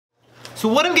So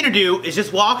what I'm gonna do is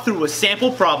just walk through a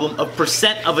sample problem of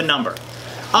percent of a number.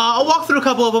 I'll walk through a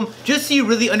couple of them just so you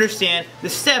really understand the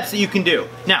steps that you can do.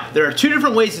 Now, there are two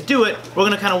different ways to do it. We're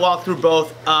gonna kind of walk through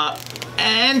both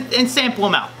and sample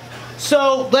them out.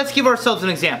 So let's give ourselves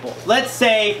an example. Let's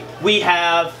say we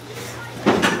have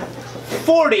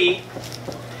 40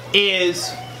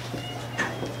 is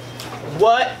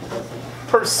what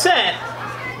percent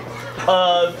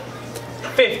of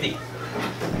 50?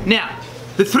 Now,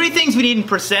 the three things we need in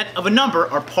percent of a number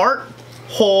are part,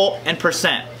 whole, and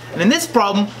percent. And in this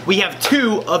problem, we have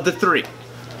two of the three.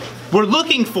 We're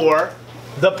looking for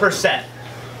the percent,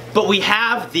 but we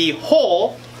have the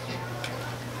whole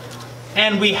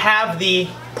and we have the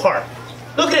part.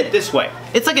 Look at it this way.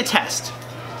 It's like a test.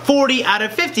 40 out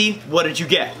of 50, what did you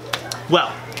get?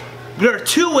 Well, there are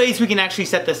two ways we can actually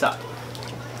set this up.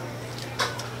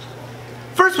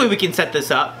 First way we can set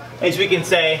this up is we can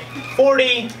say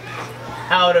 40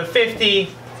 out of 50,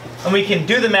 and we can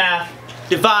do the math,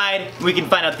 divide, and we can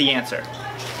find out the answer.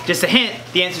 Just a hint,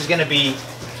 the answer is going to be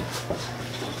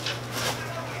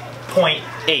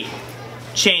 0.8.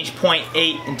 Change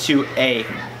 0.8 into a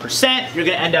percent, you're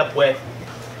going to end up with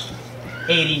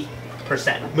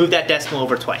 80%. Move that decimal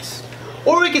over twice.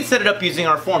 Or we could set it up using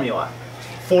our formula.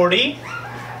 40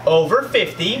 over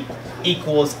 50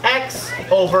 equals x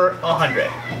over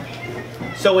 100.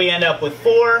 So we end up with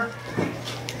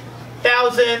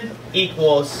 4,000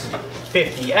 equals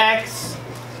 50x.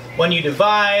 When you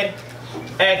divide,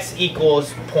 x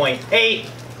equals 0.8.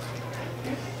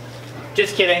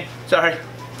 Just kidding, sorry.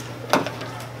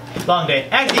 Long day.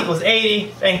 X equals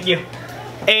 80, thank you.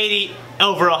 80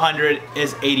 over 100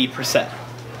 is 80%.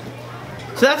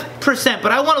 So that's percent,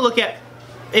 but I want to look at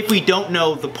if we don't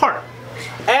know the part.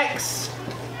 X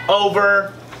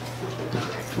over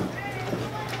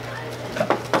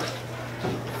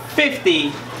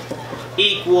 50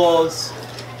 equals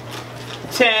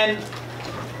 10,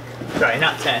 sorry,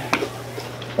 not 10,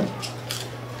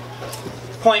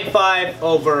 0.5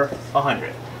 over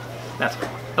 100. That's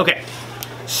correct. Okay,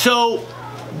 so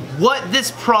what this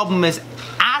problem is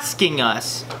asking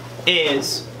us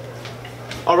is,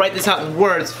 I'll write this out in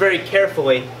words very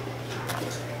carefully.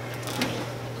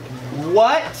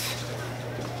 What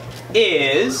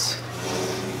is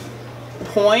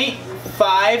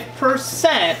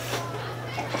 0.5%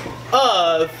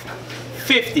 of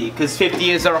 50? Because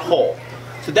 50 is our whole.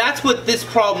 So that's what this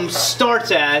problem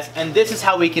starts as, and this is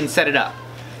how we can set it up.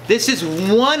 This is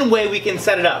one way we can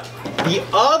set it up. The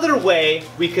other way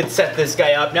we could set this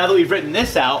guy up, now that we've written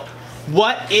this out,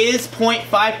 what is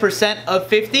 0.5% of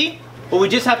 50? Well, we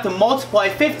just have to multiply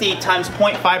 50 times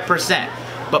 0.5%.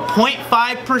 But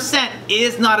 0.5%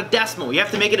 is not a decimal. We have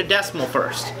to make it a decimal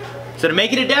first. So to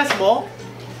make it a decimal,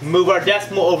 move our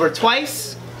decimal over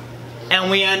twice, and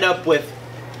we end up with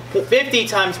 50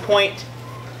 times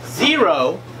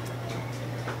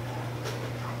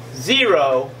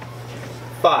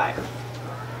 0.005.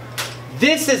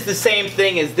 This is the same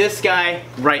thing as this guy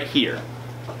right here.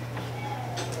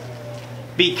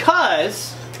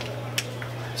 Because,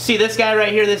 see this guy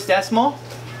right here, this decimal?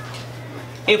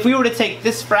 If we were to take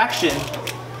this fraction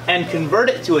and convert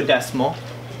it to a decimal,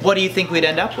 what do you think we'd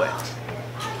end up with?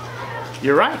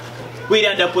 You're right. We'd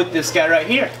end up with this guy right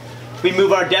here. We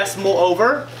move our decimal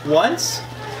over once,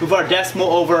 move our decimal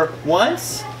over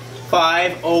once,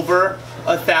 5 over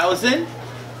 1,000.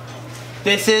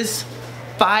 This is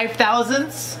 5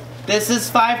 thousandths. This is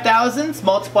 5 thousandths.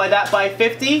 Multiply that by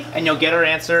 50 and you'll get our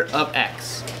answer of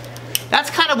x.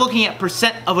 That's kind of looking at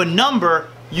percent of a number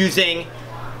using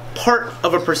part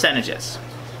of a percentages.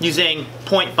 Using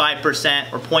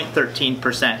 0.5% or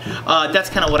 0.13%. That's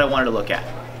kind of what I wanted to look at.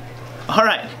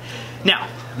 Alright, now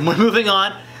we're moving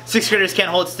on. 6th graders can't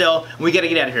hold still. We gotta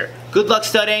get out of here. Good luck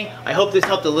studying. I hope this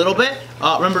helped a little bit.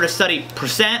 Remember to study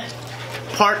percent,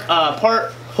 part,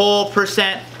 whole,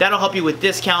 percent. That'll help you with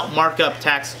discount, markup,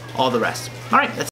 tax, all the rest. Alright, that's